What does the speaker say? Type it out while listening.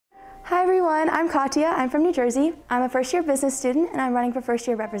everyone, I'm Katia. I'm from New Jersey. I'm a first-year business student and I'm running for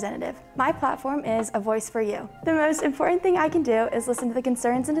first-year representative. My platform is A Voice for You. The most important thing I can do is listen to the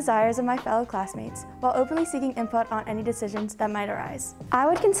concerns and desires of my fellow classmates while openly seeking input on any decisions that might arise. I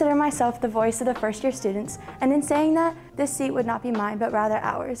would consider myself the voice of the first-year students, and in saying that, this seat would not be mine but rather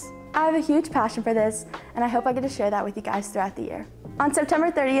ours. I have a huge passion for this and I hope I get to share that with you guys throughout the year. On September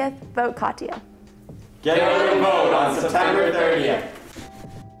 30th, vote Katia. Get out and vote on September 30th.